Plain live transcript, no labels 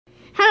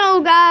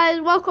Hello guys,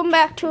 welcome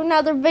back to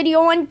another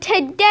video, and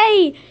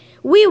today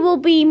we will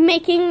be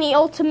making the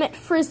ultimate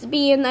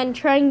frisbee and then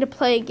trying to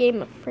play a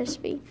game of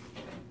frisbee.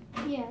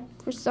 Yeah.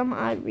 For some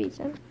odd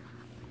reason.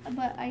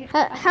 But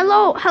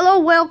hello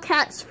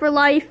Wildcats for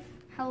life.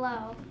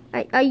 Hello.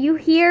 Are you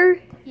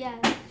here?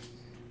 Yes.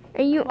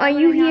 Are you Why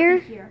would I here?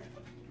 not be here?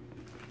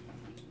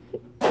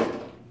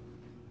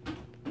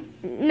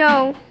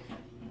 No.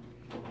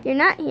 You're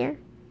not here.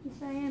 Yes,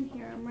 I am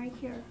here. I'm right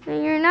here.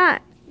 No, you're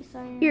not. Yes,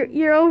 I am.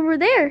 You're over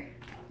there.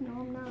 No,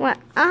 I'm not. Well,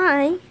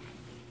 I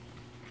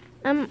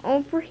am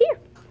over here.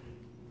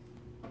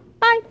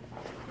 Bye.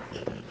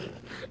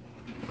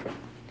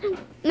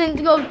 Then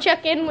to go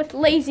check in with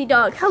Lazy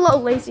Dog. Hello,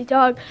 Lazy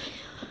Dog.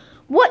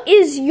 What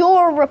is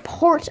your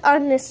report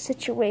on this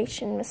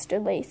situation,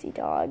 Mr. Lazy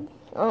Dog?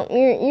 Oh,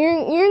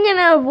 you're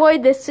gonna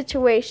avoid this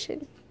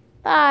situation.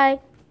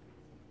 Bye.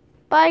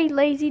 Bye,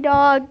 Lazy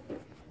Dog.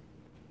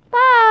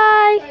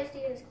 Bye. Tries to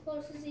get as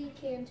close as he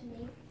can to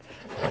me.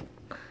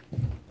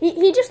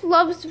 He just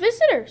loves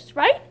visitors,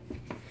 right?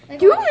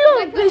 Like, You if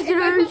love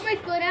visitors. If I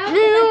put my foot out,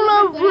 You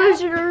love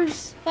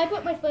visitors. If I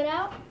put my foot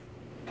out,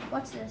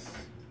 watch this.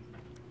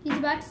 He's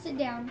about to sit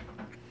down.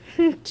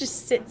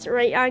 Just sits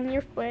right on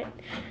your foot.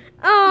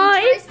 Oh,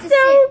 He it's tries to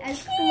so sit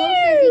as cute. close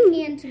as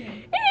he can to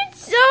me.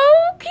 It's so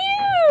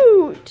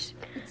cute.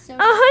 It's so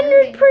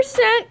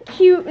 100%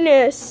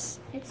 cuteness.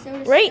 It's so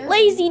disturbing. Right,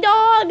 Lazy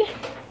Dog?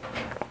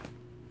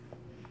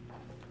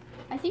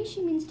 I think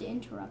she means to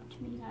interrupt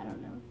me. I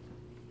don't know.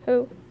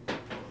 Who?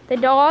 The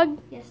dog?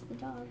 Yes, the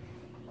dog.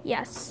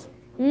 Yes.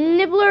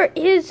 Nibbler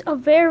is a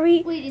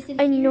very Wait, is it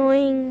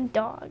annoying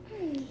dog.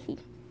 he?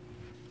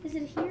 Is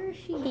it he or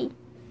she? He.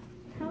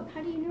 How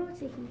do you know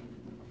it's a he?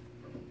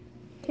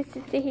 Because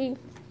it's a he.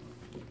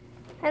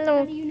 How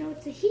Hello. do you know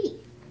it's a he?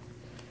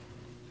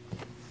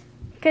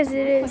 Because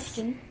it is.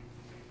 Question.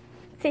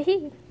 It's a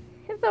he.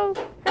 Hello.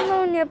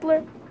 Hello,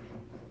 Nibbler.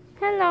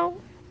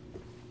 Hello.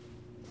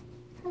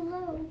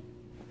 Hello.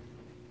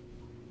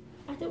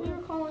 I thought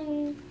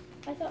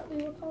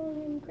we were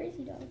calling him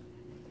Crazy Dog.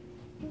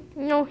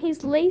 No,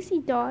 he's Lazy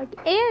Dog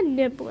and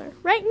Nibbler.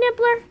 Right,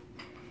 Nibbler?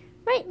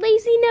 Right,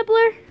 Lazy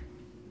Nibbler?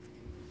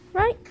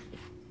 Right?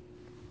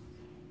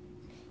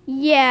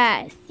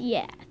 Yes.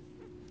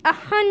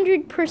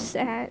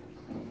 100%.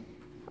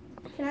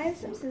 Can I have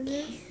some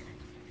scissors?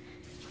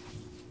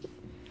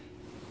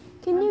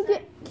 Can you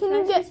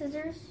get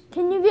scissors?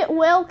 Can you get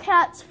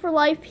Wildcats for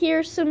life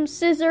here some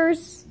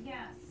scissors? Yes.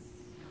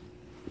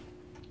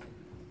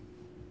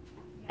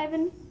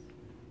 Evan,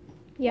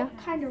 Yeah. what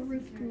kind of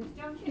roof group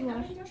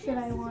should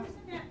I want?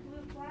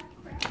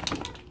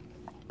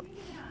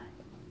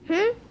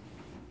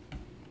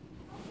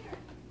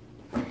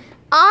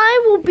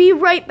 I will be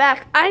right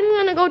back. I'm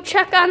gonna go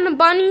check on the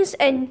bunnies,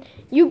 and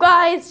you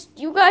guys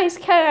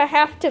kind of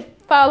have to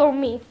follow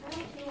me.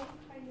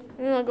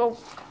 I'm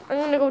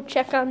gonna go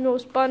check on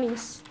those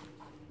bunnies.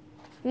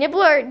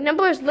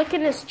 Nibbler's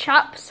licking his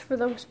chops for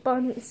those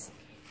bunnies.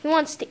 He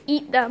wants to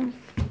eat them.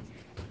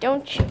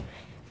 Don't you?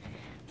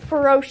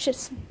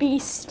 Ferocious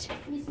beast.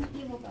 He's an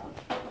evil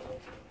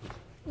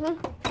dog.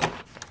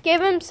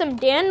 Gave him some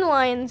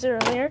dandelions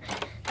earlier.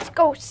 Let's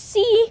go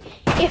see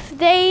if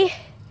they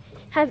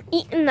have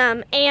eaten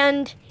them.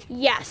 And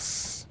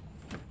yes,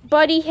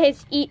 Buddy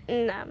has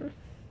eaten them.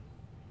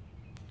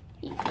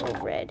 Evil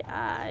red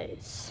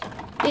eyes.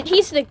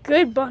 He's the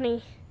good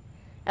bunny.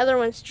 Other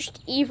one's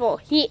just evil.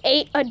 He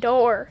ate a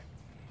door.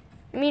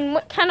 I mean,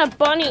 what kind of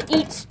bunny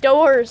eats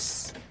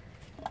doors?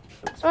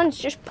 This one's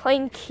just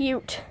plain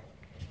cute.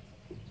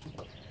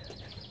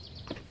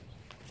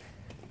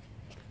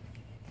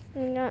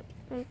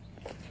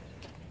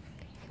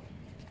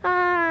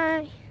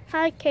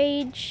 Hi,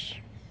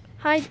 Cage.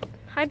 Hi,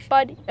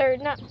 Buddy, or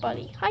not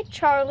Buddy. Hi,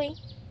 Charlie.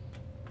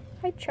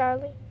 Hi,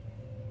 Charlie.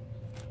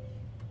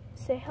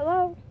 Say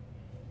hello.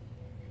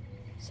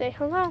 Say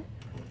hello.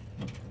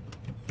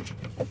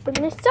 Open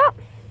this up.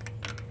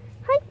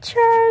 Hi,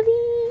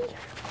 Charlie.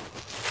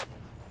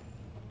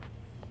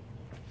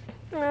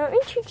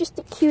 Aren't you just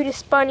the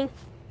cutest bunny?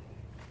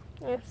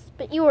 Yes,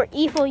 but you are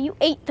evil. You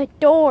ate the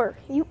door.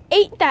 You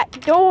ate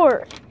that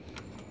door.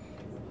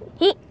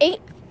 He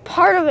ate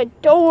part of a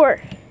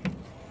door.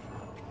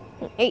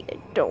 He ate a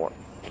door.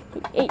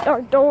 He ate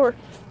our door.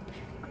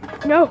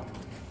 No.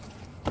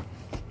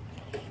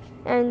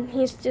 And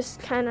he's just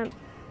kind of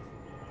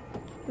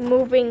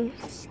moving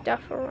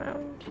stuff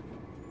around.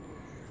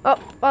 Oh,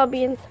 I'll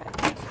be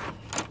inside.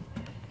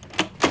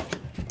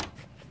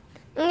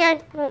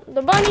 Okay, well,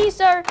 the bunnies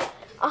are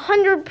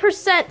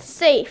 100%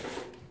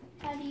 safe.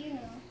 How do you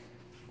know?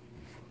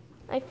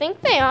 I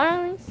think they are,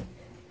 at least.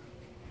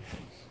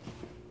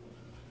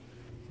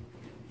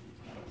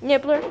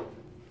 Nibbler.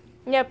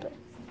 Nibbler.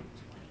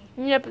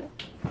 Nibbler.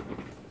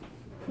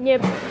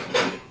 Nibbler.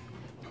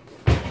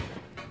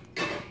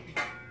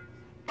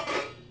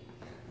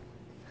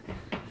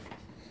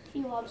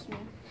 He loves me.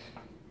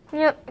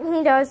 Yep,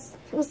 he does.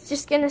 He's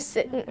just gonna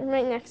sit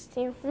right next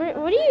to you. What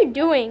are you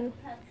doing?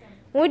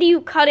 What are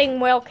you cutting,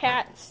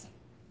 Wildcats?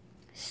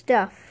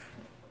 Stuff.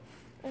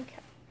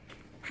 Okay.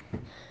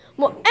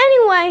 Well,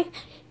 anyway,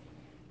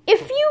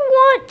 if you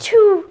want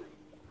to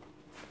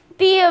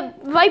be a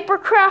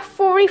Vipercraft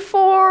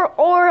 44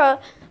 or a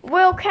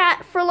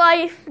Whalecat for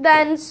life,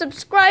 then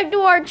subscribe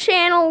to our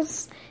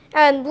channels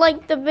and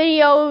like the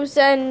videos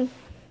and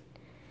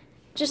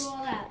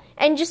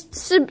just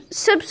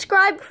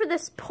subscribe for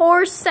this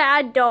poor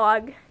sad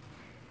dog.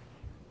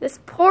 This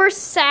poor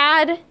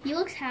sad. He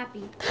looks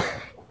happy.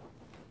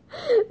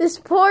 This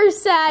poor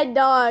sad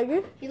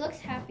dog. He looks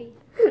happy.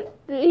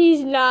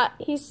 He's not.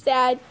 He's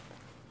sad.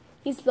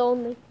 He's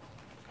lonely.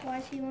 Why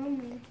is he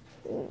lonely?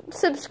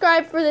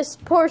 Subscribe for this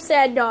poor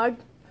sad dog.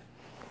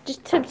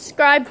 Just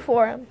subscribe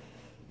for him.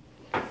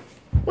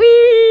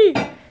 Whee!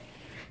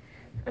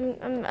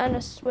 I'm on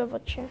a swivel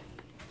chair.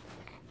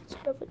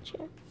 Swivel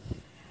chair.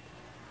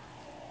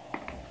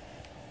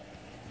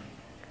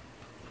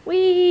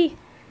 Whee!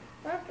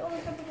 I have to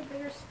always have a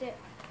bigger stick.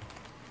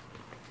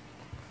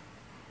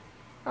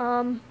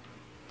 The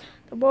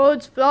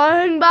boat's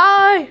flying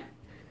by.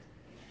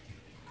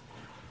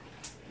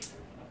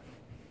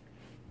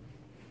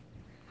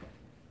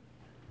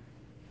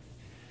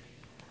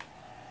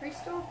 Are you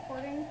still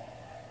recording?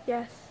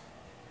 Yes.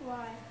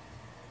 Why?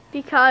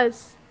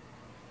 Because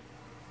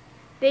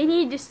they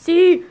need to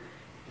see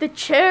the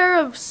chair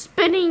of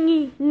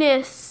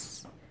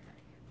spinningness.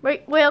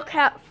 Right,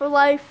 Whalecat for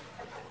life?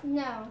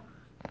 No.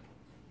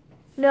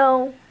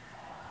 No.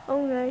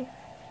 Okay.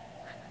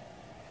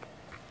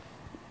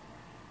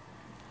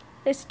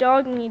 This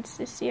dog needs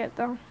to see it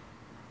though.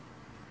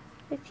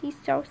 Because he's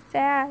so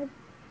sad.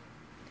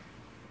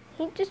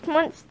 He just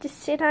wants to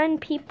sit on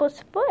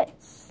people's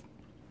foots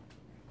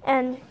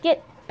and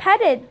get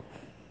petted.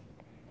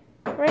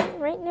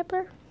 Right,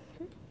 Nipper?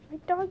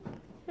 Right, dog?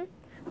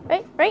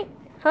 Right?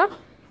 Huh?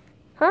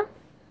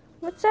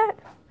 What's that?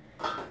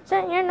 Is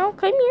that here? No,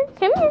 come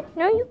here.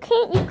 No, you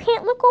can't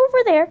look over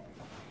there.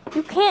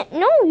 You can't,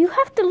 no, you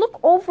have to look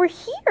over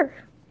here.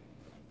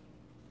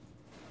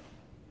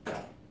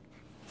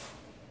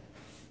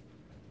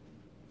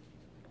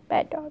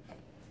 Bad dog.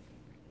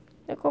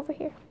 Look over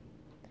here.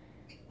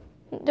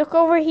 Look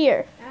over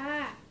here.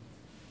 Ah.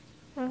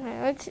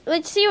 Okay,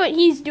 let's see what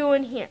he's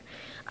doing here.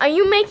 Are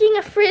you making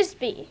a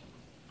frisbee?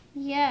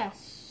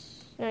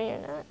 Yes. No, you're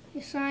not.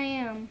 Yes, I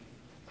am.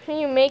 What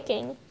are you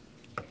making?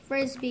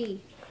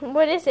 Frisbee.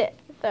 What is it,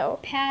 though?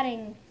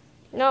 Padding.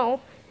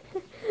 No.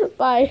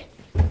 Bye.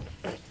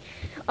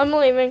 I'm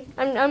leaving.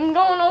 I'm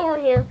going over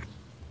here.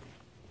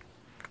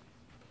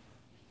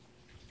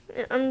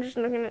 I'm just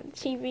looking at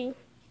TV.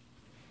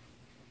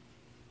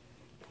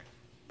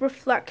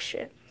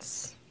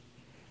 Reflections.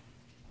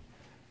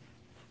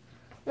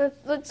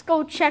 Let's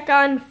go check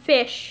on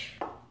fish.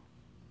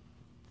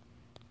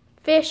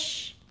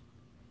 Fish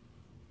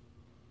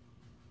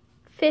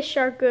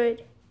are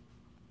good.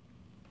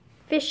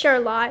 Fish are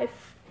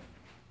live.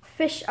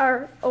 Fish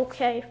are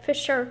okay.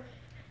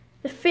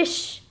 The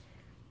fish,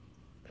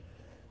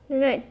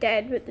 they're not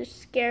dead, but they're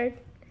scared.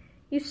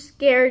 You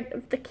scared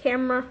of the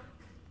camera?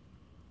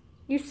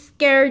 You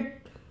scared?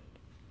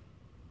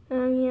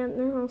 Oh yeah,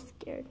 they're all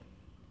scared.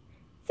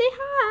 Say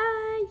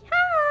hi!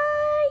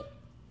 Hi!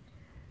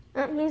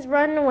 Oh, he's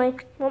running away.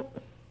 Well,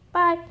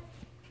 bye.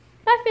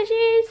 Bye,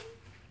 fishies!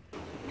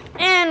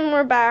 And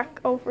we're back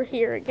over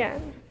here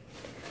again.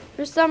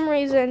 For some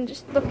reason,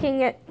 just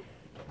looking at,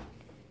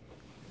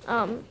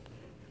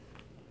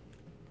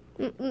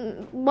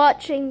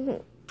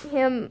 watching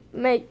him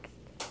make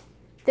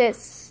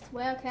this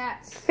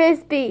Whalecat.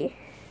 frisbee.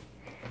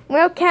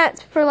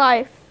 Whalecat for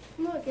life.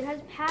 Look, it has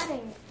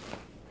padding.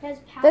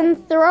 Then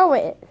throw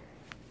it.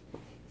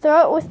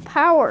 Throw it with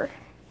power.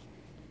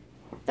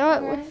 Throw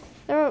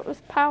it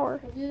with power.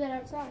 We'll do that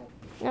outside.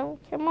 No,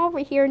 come over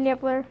here,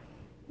 Nibbler.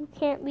 You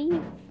can't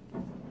leave.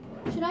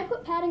 Should I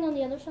put padding on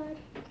the other side?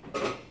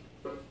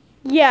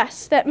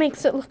 Yes, that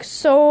makes it look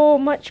so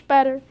much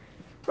better.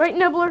 Right,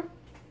 Nibbler?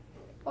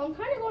 Well, I'm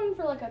kind of going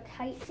for like a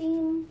kite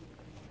theme.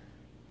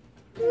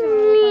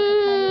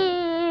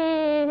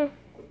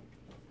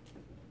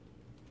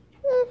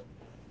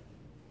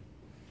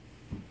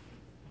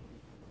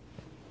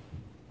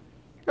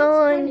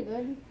 Kind of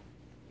good.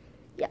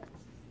 Yeah.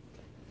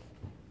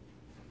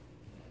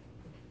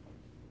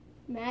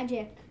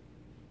 Magic.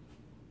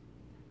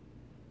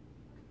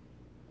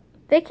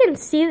 They can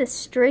see the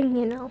string,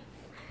 you know.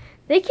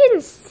 They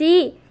can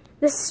see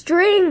the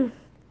string.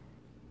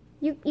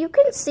 You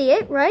can see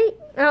it, right?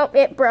 Oh,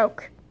 it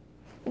broke.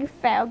 You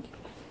failed.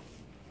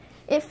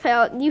 It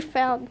failed. You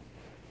failed.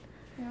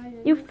 No, I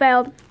didn't. You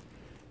failed.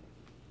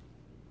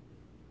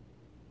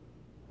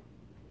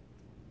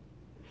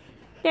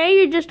 Now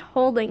you're just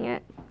holding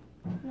it.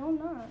 No, I'm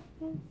not.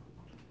 You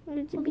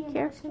need to be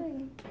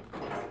careful.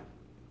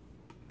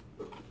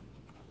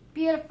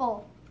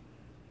 Beautiful.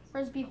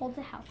 Frisbee holds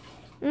a house.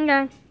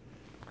 Okay.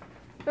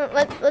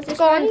 Let's Just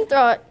go ready? and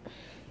throw it.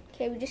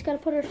 Okay, we just gotta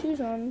put our shoes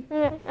on.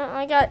 Yeah,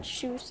 I got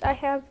shoes. I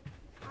have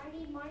I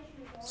need my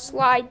shoes on.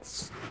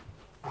 slides.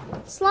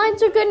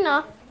 Slides are good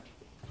enough.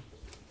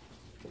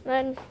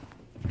 Then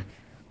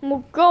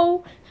we'll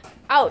go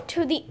out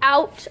to the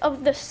out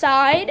of the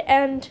side,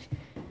 and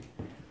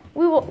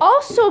we will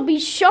also be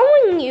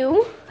showing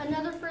you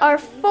Another frisbee. our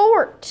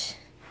fort.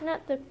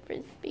 Not the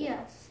frisbee.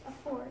 Yes, a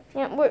fort.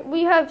 Yeah,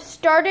 we have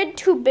started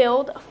to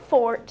build a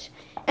fort.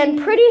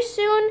 And pretty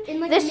soon,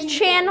 like this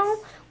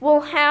channel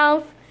will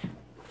have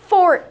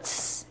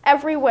forts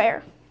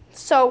everywhere.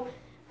 So,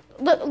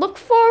 look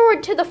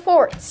forward to the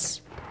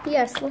forts.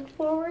 Yes, look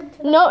forward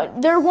to No,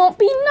 there won't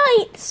be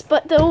knights,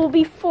 but there will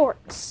be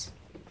forts.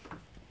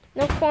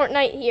 No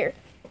Fortnite here.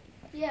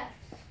 Yes.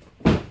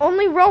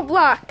 Only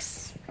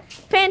Roblox.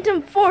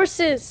 Phantom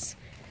Forces.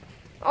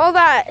 All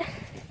that.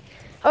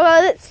 Oh,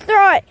 let's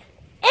throw it.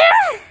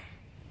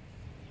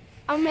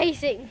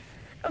 Amazing.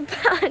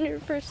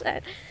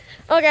 100%.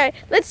 Okay,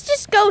 let's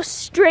just go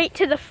straight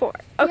to the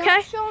fort, okay?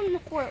 Yeah, show them the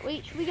fort.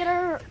 Wait, should we get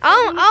our...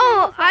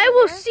 I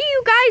will see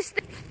you guys.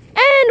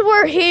 And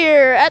we're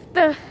here at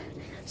the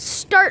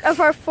start of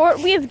our fort.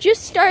 We have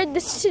just started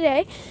this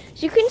today.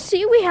 As you can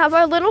see, we have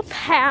our little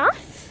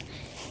path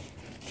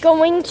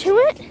going to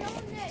it.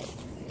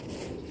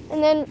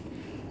 And then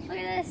Look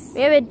at this.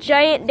 we have a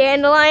giant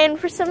dandelion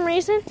for some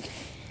reason.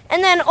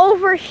 And then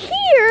over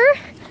here,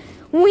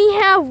 we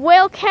have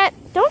whale cat.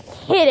 Don't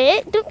hit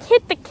it. Don't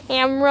hit the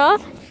camera.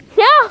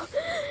 No.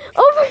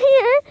 Over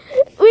here,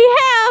 we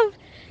have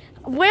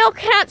Whale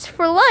Cats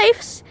for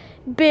Life's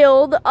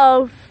build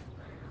of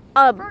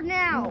For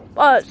now.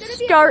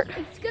 start.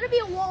 It's gonna be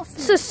a wall soon.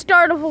 It's the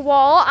start of a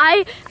wall.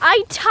 I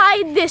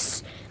tied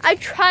this. I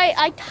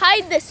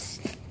tied this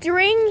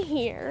string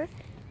here,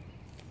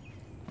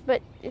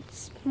 but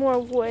it's more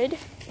wood.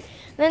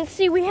 And then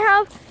see,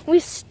 we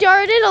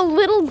started a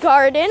little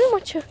garden,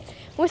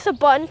 with a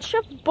bunch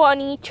of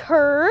bunny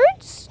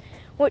turds,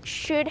 which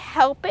should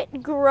help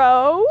it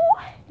grow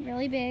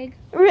Really big.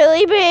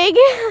 really big.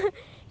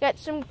 Got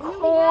some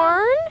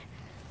corn.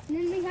 And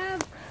then we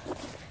have...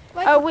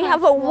 We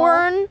have a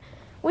worm.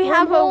 We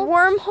have a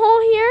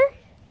wormhole here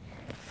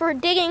for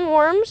digging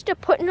worms to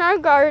put in our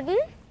garden,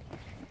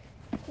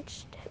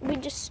 which we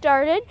just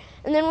started.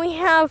 And then we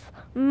have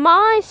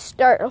my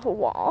start of a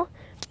wall,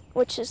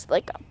 which is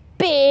like a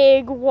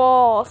big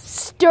wall,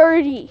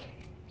 sturdy.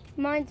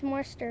 Mine's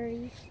more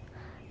sturdy.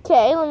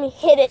 Okay, let me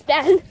hit it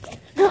then.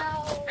 No.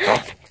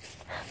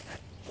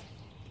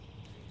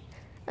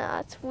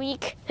 It's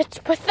weak. It's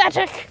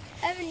pathetic.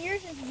 Evan,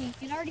 yours is weak.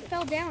 It already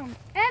fell down.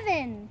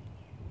 Evan!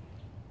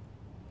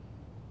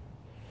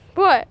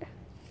 What?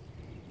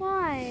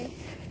 Why?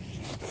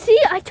 See,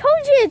 I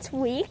told you it's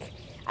weak.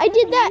 I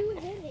did that. You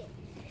hit it.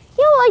 Yeah,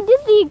 well, I did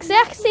the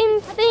exact same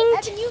thing.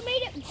 Evan, you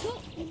made it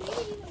go. You made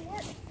it even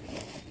worse.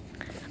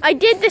 I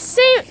did the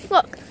same.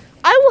 Look,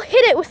 I will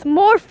hit it with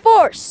more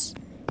force.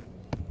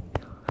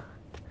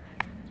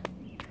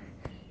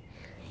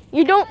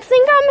 You don't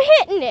think I'm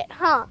hitting it,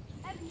 huh?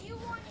 Evan, you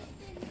wanted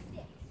to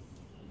stick.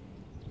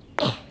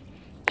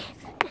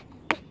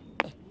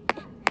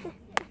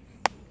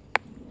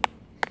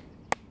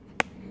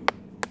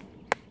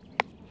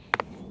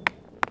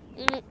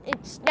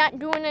 It's not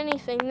doing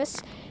anything.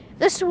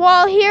 This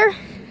wall here,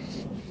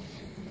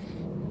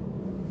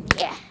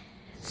 yeah,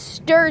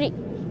 sturdy.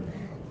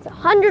 It's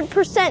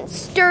 100%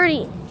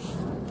 sturdy.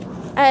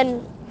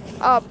 And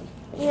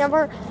we have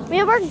our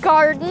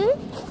garden.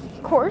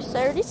 Of course,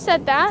 I already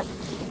said that.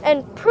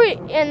 And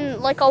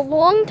in like a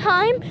long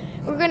time,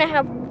 we're gonna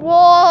have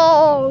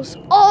walls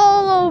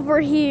all over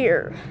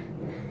here,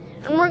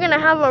 and we're gonna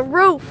have a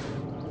roof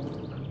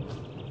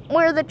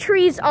where the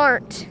trees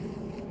aren't.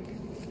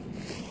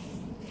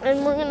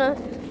 And we're gonna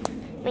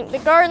make the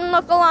garden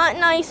look a lot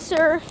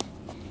nicer,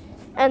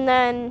 and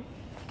then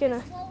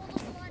gonna,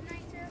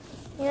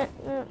 yeah,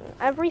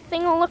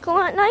 everything will look a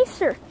lot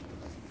nicer.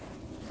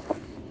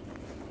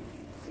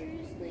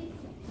 Seriously?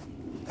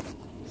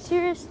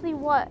 Seriously,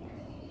 what?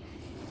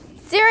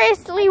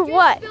 Seriously,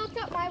 what? I just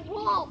built up my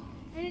wall,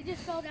 and it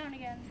just fell down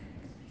again.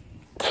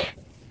 I'm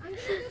gonna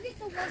go get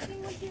the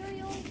working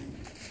materials.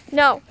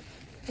 No,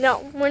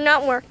 we're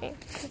not working.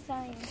 Yes,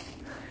 I am.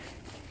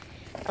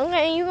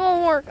 Okay, you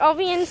go work. I'll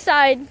be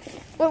inside.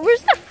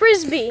 Where's the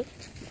frisbee?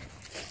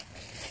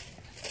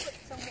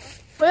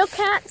 Whale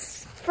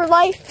Cats for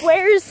Life.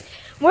 Where's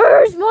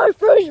my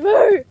frisbee?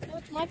 No,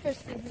 it's my first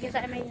thing because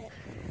I made it.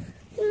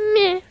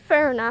 Meh,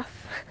 fair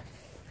enough.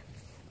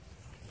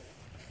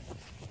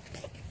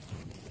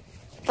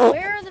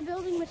 Where are the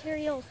building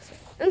materials?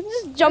 Let's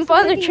just jump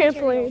on the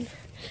trampoline.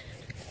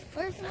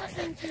 Where's the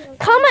working materials?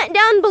 Comment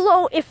down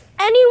below if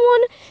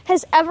anyone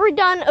has ever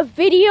done a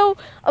video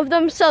of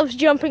themselves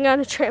jumping on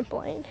a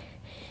trampoline,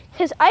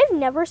 because I've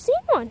never seen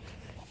one.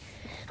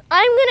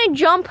 I'm gonna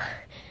jump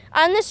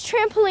on this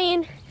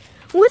trampoline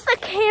with a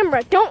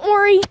camera. Don't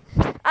worry,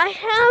 I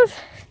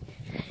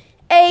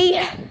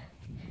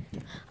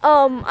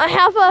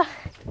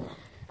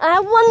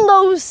have one of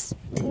those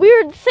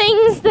weird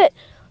things that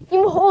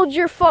you hold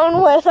your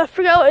phone with. I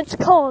forgot what it's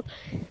called.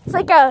 It's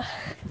like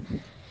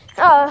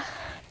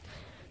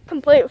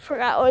completely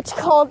forgot what it's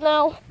called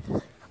now.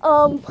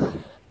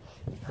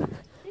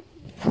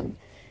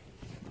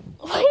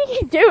 What are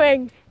you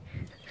doing?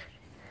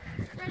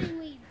 Spreading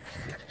weeds.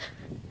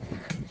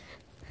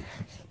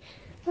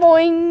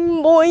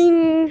 Boing,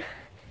 boing.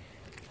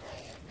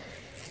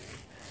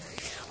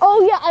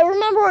 Oh yeah, I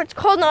remember what it's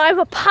called now. I have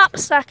a pop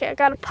socket. I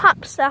got a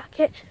pop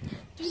socket.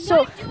 Do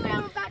So not do what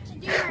I'm about to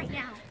do right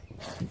now.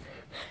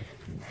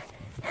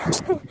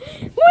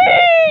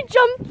 whee!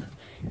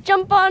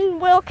 Jump on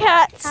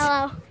Wildcats.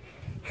 Hello.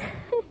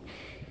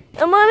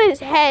 I'm on his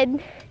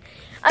head.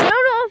 I don't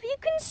know if you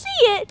can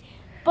see it,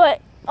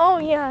 but oh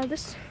yeah,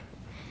 this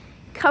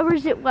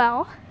covers it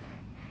well.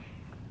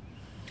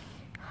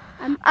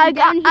 I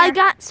got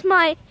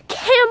my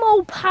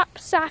camo pop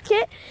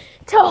socket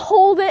to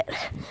hold it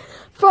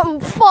from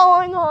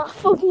falling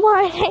off of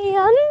my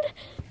hand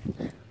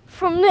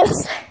from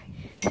this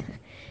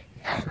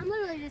I'm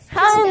literally just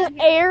chilling down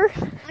here. air.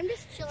 I'm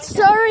just chilling.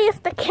 Sorry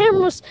if the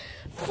camera's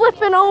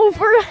flipping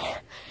over.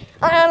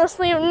 I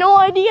honestly have no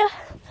idea.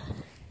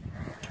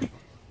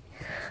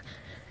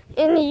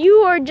 And you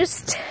are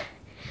just...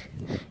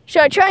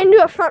 Should I try and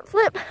do a front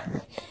flip?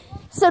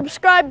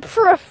 Subscribe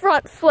for a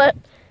front flip.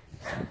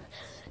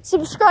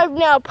 Subscribe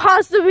now.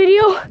 Pause the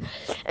video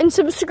and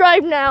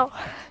subscribe now.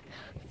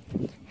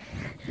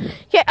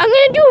 Okay, I'm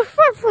gonna do a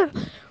front flip.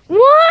 1,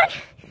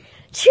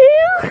 2,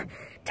 3.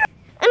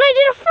 And I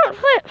did a front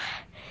flip.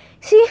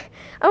 See,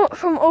 I went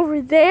from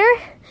over there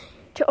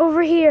to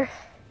over here.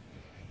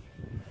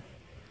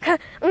 Okay,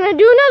 I'm gonna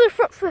do another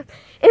front flip.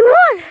 In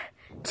 1,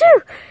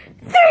 2,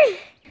 3.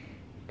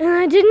 And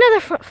I did another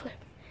front flip.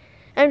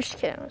 I'm just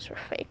kidding, those were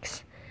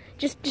fakes.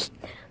 Just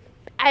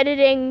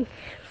editing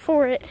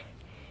for it.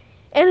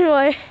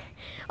 Anyway,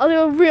 I'll do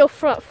a real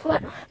front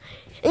flip.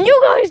 And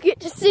you guys get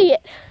to see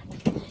it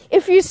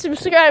if you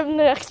subscribe in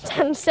the next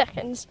 10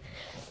 seconds.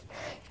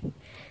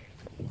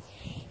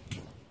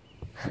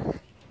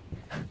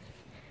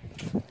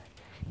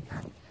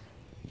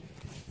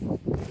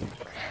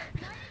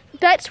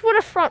 That's what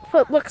a front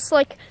flip looks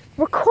like,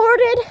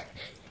 recorded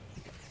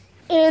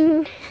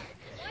in...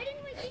 Why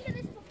didn't we think of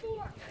this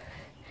before?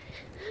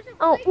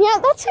 Oh, yeah,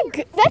 that's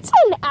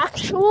an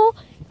actual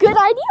good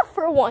idea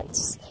for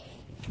once.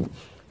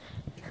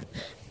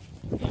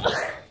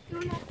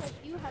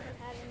 You haven't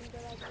had any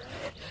good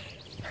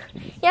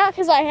ideas. Yeah,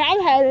 because I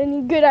have had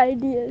any good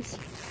ideas.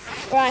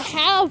 Or I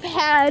have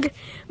had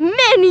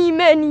many,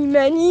 many,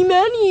 many,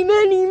 many,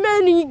 many,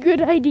 many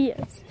good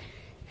ideas.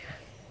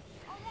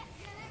 Oh, that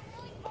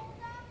really cold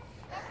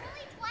though? That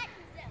really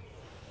flattens them.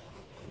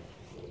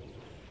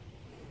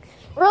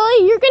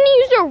 Really? You're going to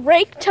use a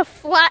rake to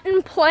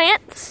flatten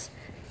plants?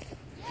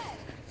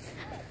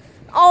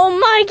 Oh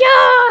my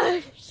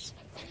gosh!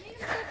 Make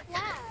them so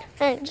flat.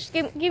 Alright, just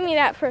give me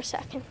that for a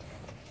second.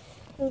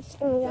 Just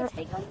give me that.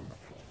 Take them.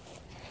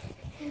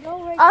 And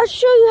go right I'll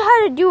show you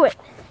how to do it.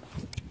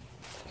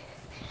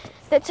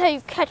 That's how you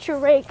catch a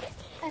rake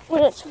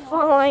when it's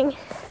falling.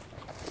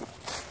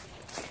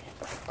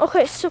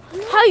 Okay, so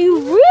how you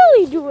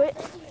really do it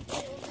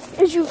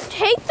is you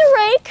take the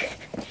rake,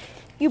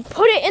 you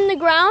put it in the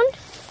ground,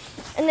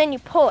 and then you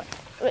pull it.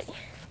 Wait.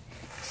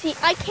 See,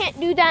 I can't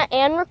do that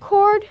and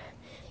record.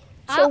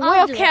 So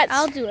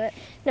I'll do it.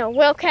 No,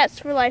 Wildcats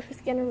for Life is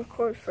gonna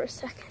record for a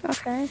second.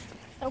 Okay.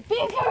 So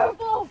be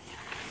careful.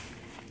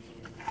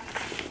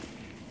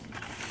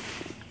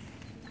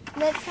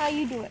 That's how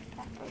you do it.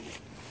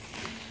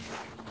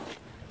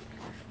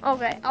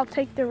 Okay, I'll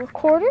take the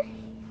recorder.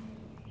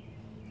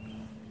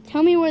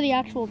 Tell me where the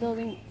actual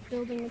building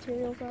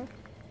materials are.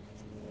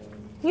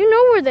 You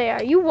know where they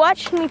are. You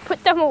watched me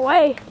put them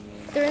away.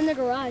 They're in the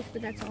garage,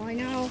 but that's all I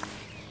know.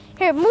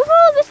 Here, move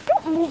all this.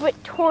 Don't move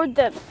it toward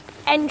the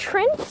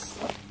entrance.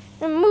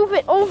 And move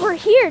it over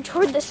here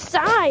toward the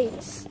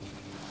sides.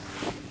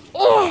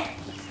 Kick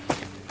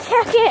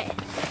it.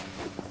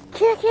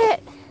 Kick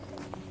it.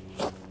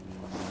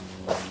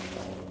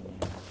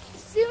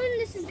 Soon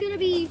this is gonna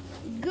be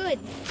good.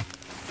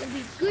 It'll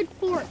be good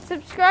for it.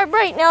 Subscribe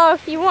right now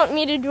if you want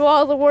me to do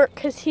all the work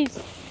because he's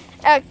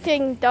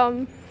acting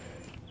dumb.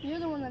 You're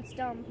the one that's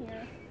dumb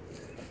here.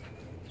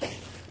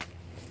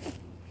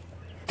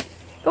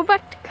 Go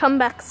back to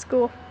comeback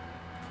school.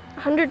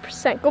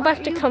 100%. Go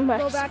back to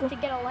comeback school. Go back school. to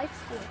get a life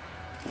school.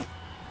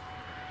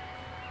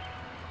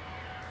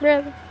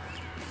 Really?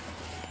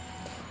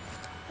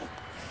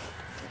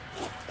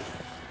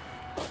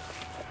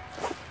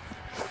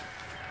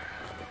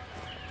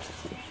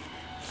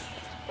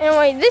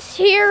 Anyway, this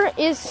here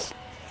is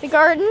the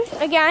garden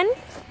again.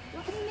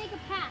 Let me make a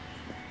path.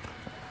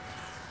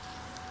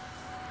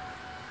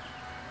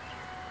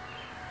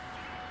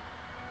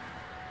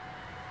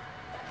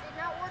 That did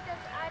not work as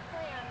I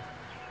planned.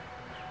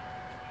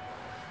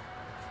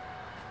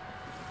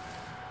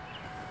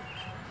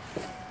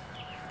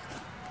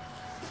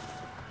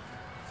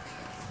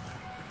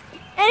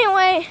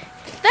 Anyway,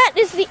 that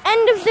is the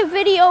end of the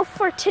video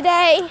for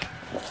today.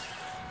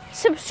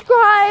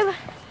 Subscribe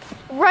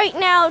right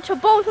now to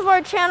both of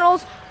our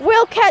channels,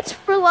 Wildcats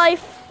for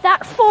Life.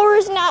 That 4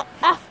 is not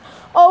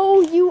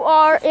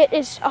F-O-U-R. It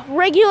is a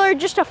regular,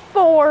 just a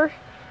 4,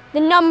 the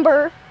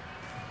number,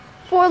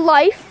 for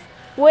life,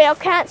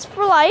 Wildcats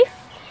for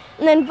Life.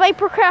 And then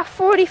Vipercraft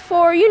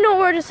 44, you know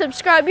where to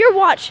subscribe. You're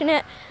watching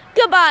it.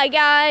 Goodbye,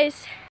 guys.